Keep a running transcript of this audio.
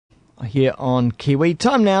here on Kiwi.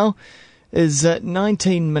 Time now is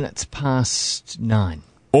 19 minutes past 9.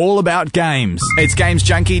 All about games. It's games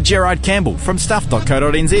junkie Gerard Campbell from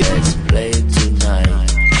stuff.co.nz. Let's play tonight.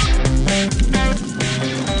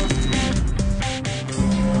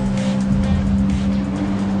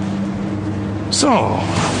 So,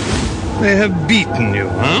 they have beaten you,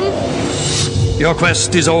 huh? Your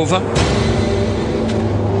quest is over?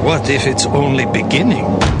 What if it's only beginning?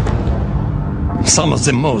 Some of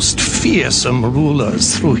the most fearsome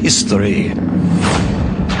rulers through history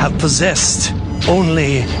have possessed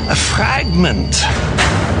only a fragment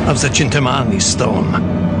of the Chintamani stone.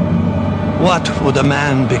 What would a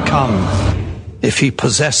man become if he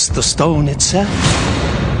possessed the stone itself?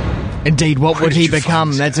 Indeed, what would he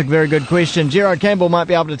become? That's a very good question. Gerard Campbell might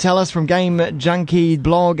be able to tell us from Game Junkie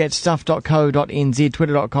blog at stuff.co.nz,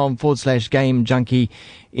 twitter.com/Game Junkie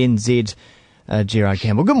NZ. Gerard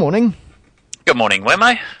Campbell, good morning. Good morning,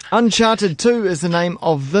 Wammo. Uncharted 2 is the name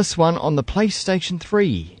of this one on the PlayStation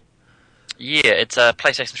 3. Yeah, it's a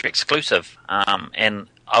PlayStation 3 exclusive, and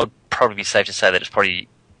I would probably be safe to say that it's probably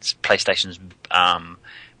PlayStation's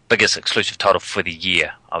biggest exclusive title for the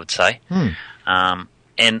year, I would say.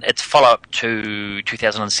 And it's follow-up to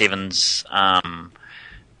 2007's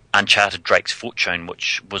Uncharted Drake's Fortune,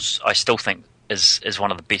 which I still think is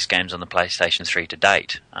one of the best games on the PlayStation 3 to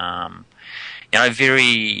date.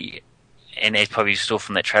 Very, and as probably you saw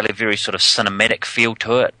from that trailer, very sort of cinematic feel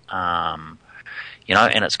to it. And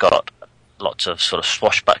it's got lots of sort of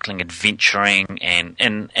swashbuckling adventuring and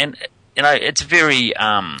it's very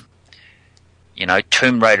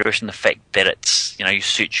Tomb Raider-ish in the fact that it's you're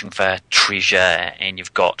searching for treasure and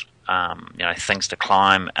you've got things to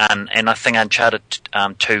climb, and I think Uncharted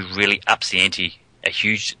 2 really ups the ante a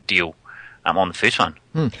huge deal on the first one.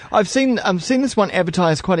 I've seen this one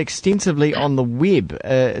advertised quite extensively on the web.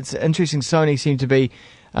 It's interesting. Sony seem to be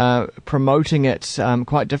promoting it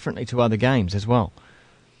quite differently to other games as well.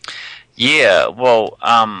 Yeah, well,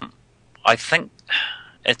 I think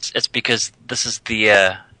it's because this is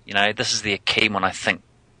the this is the key one, I think,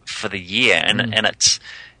 for the year, and it's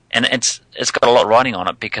got a lot riding on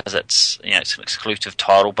it because it's it's an exclusive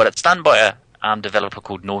title, but it's done by a developer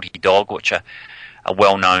called Naughty Dog, which are a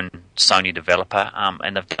well-known Sony developer,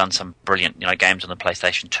 and they've done some brilliant games on the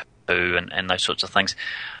PlayStation 2 and those sorts of things,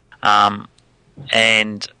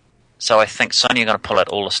 and so I think Sony are going to pull out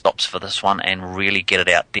all the stops for this one and really get it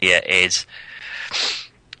out there as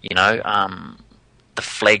the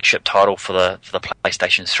flagship title for the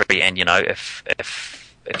PlayStation 3, and if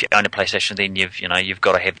you own a PlayStation, then you've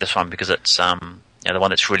got to have this one because it's the one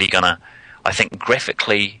that's really gonna, I think,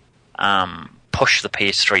 graphically push the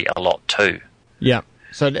PS3 a lot too. Yeah,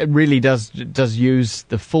 so it really does use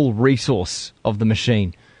the full resource of the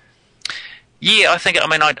machine. Yeah, I think. I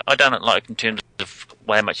mean, I don't like in terms of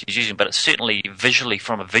how much it's using, but it's certainly visually,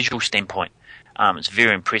 from a visual standpoint, it's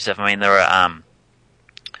very impressive. I mean, there are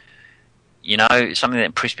something that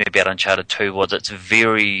impressed me about Uncharted 2 was it's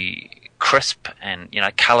very crisp and,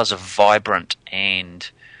 colours are vibrant and,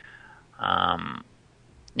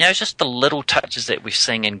 it's just the little touches that we're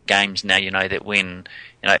seeing in games now, that when,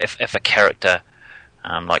 if a character,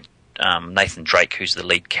 like Nathan Drake, who's the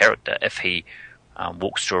lead character, if he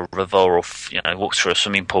walks through a river or, walks through a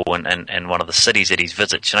swimming pool in one of the cities that he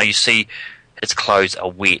visits, you see his clothes are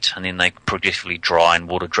wet and then they progressively dry and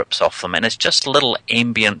water drips off them. And it's just little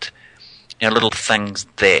ambient little things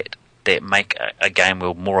that make a game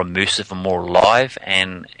world more immersive and more alive,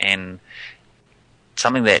 and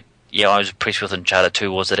something that I was impressed with Uncharted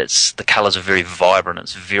 2 was that the colours are very vibrant.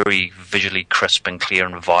 It's very visually crisp and clear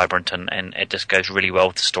and vibrant, and it just goes really well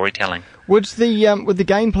with the storytelling. Would the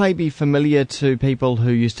gameplay be familiar to people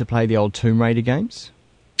who used to play the old Tomb Raider games?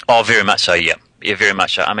 Oh, very much so. Yeah, very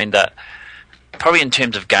much so. I mean, probably in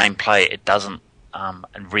terms of gameplay, it doesn't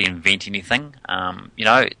reinvent anything.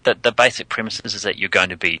 The basic premises is that you're going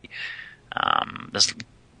to be this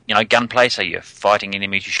gunplay, so you're fighting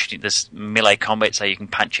enemies, you're shooting this melee combat, so you can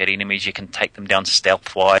punch at enemies, you can take them down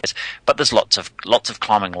stealth wise, but there's lots of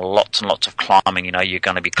climbing, lots and lots of climbing. You're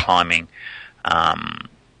going to be climbing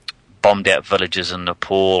bombed out villages in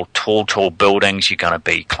Nepal, tall buildings, you're going to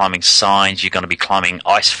be climbing signs, you're going to be climbing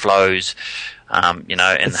ice flows, in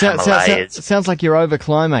the Himalayas. It sounds like you're over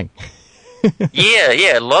climbing.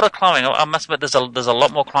 Yeah, a lot of climbing. I must admit, there's a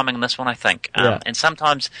lot more climbing in this one, I think. And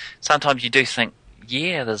sometimes you do think,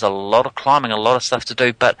 there's a lot of climbing, a lot of stuff to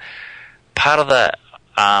do. But part of the,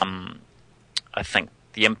 I think,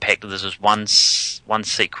 the impact of this is one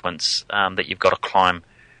sequence that you've got to climb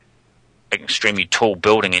an extremely tall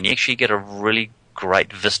building, and you actually get a really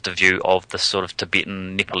great vista view of the sort of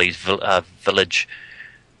Tibetan Nepalese village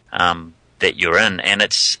that you're in, and it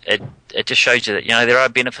just shows you that there are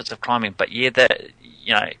benefits of climbing, but that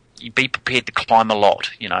you be prepared to climb a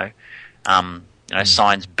lot.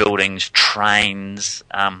 Signs, buildings, trains.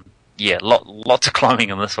 Lots of climbing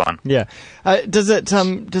in this one. Yeah. Does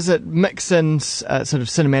it mix in sort of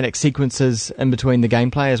cinematic sequences in between the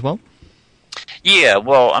gameplay as well? Yeah.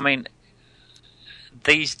 Well, I mean,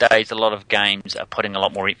 these days a lot of games are putting a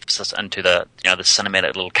lot more emphasis into the the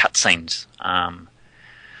cinematic little cutscenes.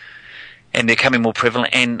 And they're becoming more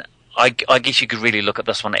prevalent, and I guess you could really look at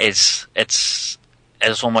this one as it's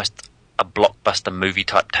almost a blockbuster movie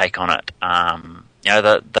type take on it.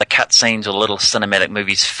 The cutscenes or little cinematic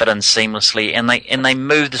movies fit in seamlessly, and they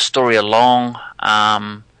move the story along.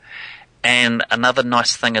 And another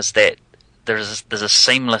nice thing is that there's a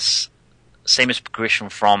seamless progression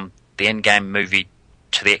from the in-game movie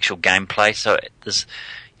to the actual gameplay. So there's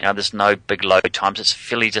no big load times. It's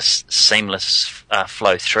fairly just seamless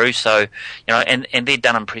flow through. So and they're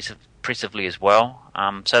done impressively as well.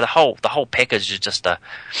 So the whole package is just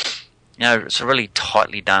it's a really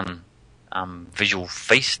tightly done visual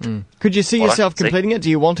feast. Could you see yourself completing it? Do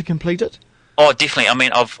you want to complete it? Oh, definitely. I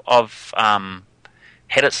mean, I've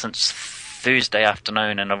had it since Thursday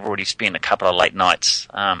afternoon, and I've already spent a couple of late nights,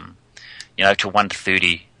 till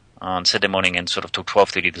 1:30 on Saturday morning and sort of till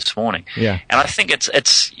 12:30 this morning. Yeah. And I think it's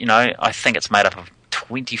made up of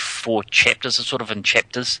 24 chapters, sort of in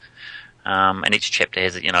chapters, and each chapter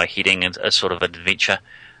has a heading and a sort of adventure.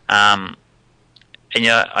 And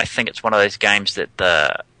I think it's one of those games that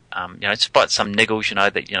despite some niggles,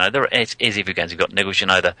 there as every game's got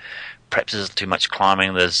niggles. Perhaps there's too much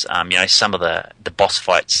climbing. There's some of the boss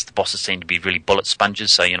fights. The bosses seem to be really bullet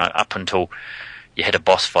sponges. So up until you hit a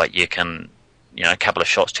boss fight, you can a couple of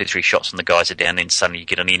shots, 2-3 shots, and the guys are down. Then suddenly you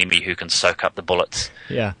get an enemy who can soak up the bullets.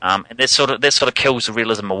 Yeah. And that sort of kills the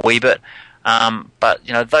realism a wee bit. But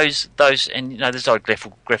those and there's a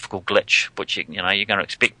graphical glitch which you're going to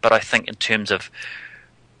expect. But I think in terms of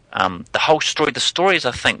the whole story, the stories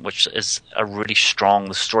I think which is a really strong,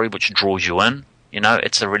 the story which draws you in.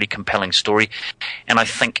 It's a really compelling story, and I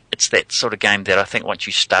think it's that sort of game that I think once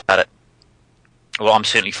you start it, well, I'm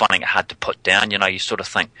certainly finding it hard to put down. You sort of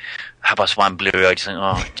think, how about one blurry? I just think,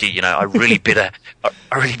 oh, gee, I really better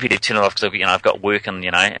turn it off because I've got work in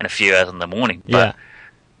a few hours in the morning. But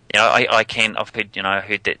I can. I've heard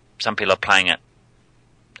that some people are playing it,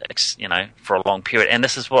 for a long period, and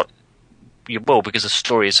this is what you will, because the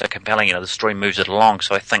story is so compelling. The story moves it along.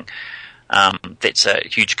 So I think that's a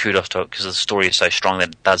huge kudos to it, because the story is so strong that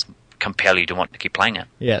it does compel you to want to keep playing it.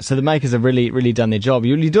 Yeah, so the makers have really, really done their job.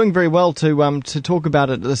 You're doing very well to talk about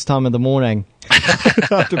it at this time of the morning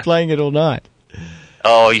after playing it all night.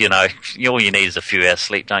 Oh, all you need is a few hours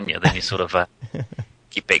sleep, don't you? Then you sort of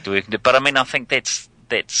get back to work. But I mean, I think that's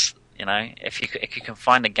if you can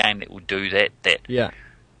find a game that will do that. Yeah.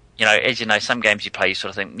 As some games you play, you sort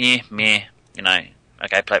of think, okay, play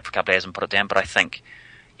it for a couple of hours and put it down. But I think,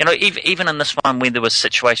 even in this one, when there was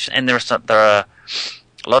situation, and there are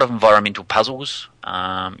a lot of environmental puzzles.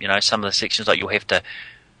 Some of the sections, like you'll have to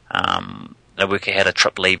work out how to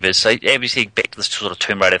trip levers. So obviously, back to this sort of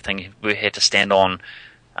Tomb Raider thing, we had to stand on,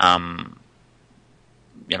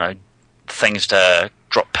 things to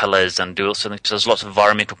drop pillars and do all sorts of things. So there's lots of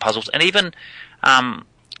environmental puzzles, and even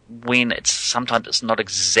when sometimes it's not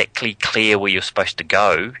exactly clear where you're supposed to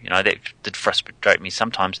go, that did frustrate me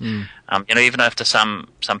sometimes. Even after some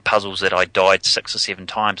puzzles that I died 6 or 7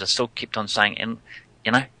 times, I still kept on saying, and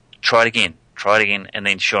try it again, and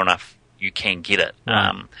then sure enough, you can get it.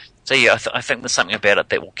 So yeah, I think there's something about it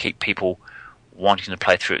that will keep people wanting to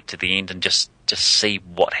play through it to the end and just see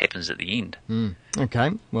what happens at the end.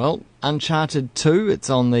 Okay, well, Uncharted 2, it's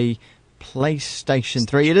on the PlayStation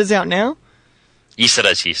 3. It is out now? Yes, it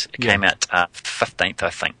is, yes. It came out 15th, I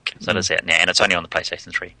think. So it is out now, and it's only on the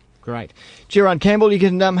PlayStation 3. Great. Gerard Campbell, you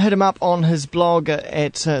can hit him up on his blog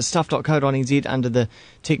at stuff.co.nz under the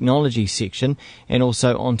technology section, and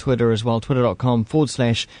also on Twitter as well,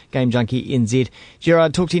 twitter.com/GameJunkieNZ.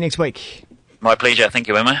 Gerard, talk to you next week. My pleasure. Thank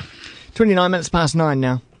you, Wammo. 29 minutes past 9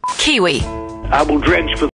 now. Kiwi. I will dredge for